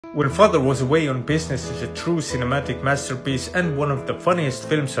When Father Was Away on Business is a true cinematic masterpiece and one of the funniest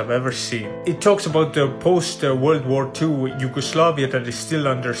films I've ever seen. It talks about the post-World War II Yugoslavia that is still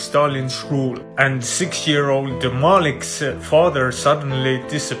under Stalin's rule, and 6-year-old Malik's father suddenly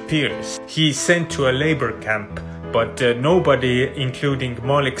disappears. He's sent to a labor camp, but nobody, including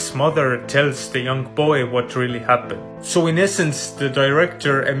Malik's mother, tells the young boy what really happened. So in essence, the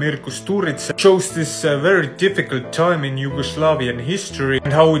director Emir Kusturica shows this very difficult time in Yugoslavian history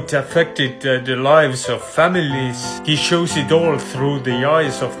and how it affected the lives of families. He shows it all through the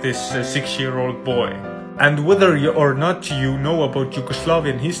eyes of this 6-year-old boy. And whether or not you know about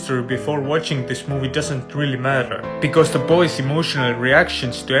Yugoslavian history before watching this movie doesn't really matter, because the boy's emotional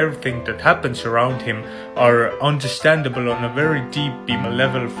reactions to everything that happens around him are understandable on a very deep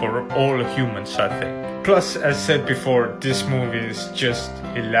level for all humans, I think. Plus, as said before, this movie is just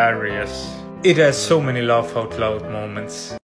hilarious. It has so many laugh out loud moments.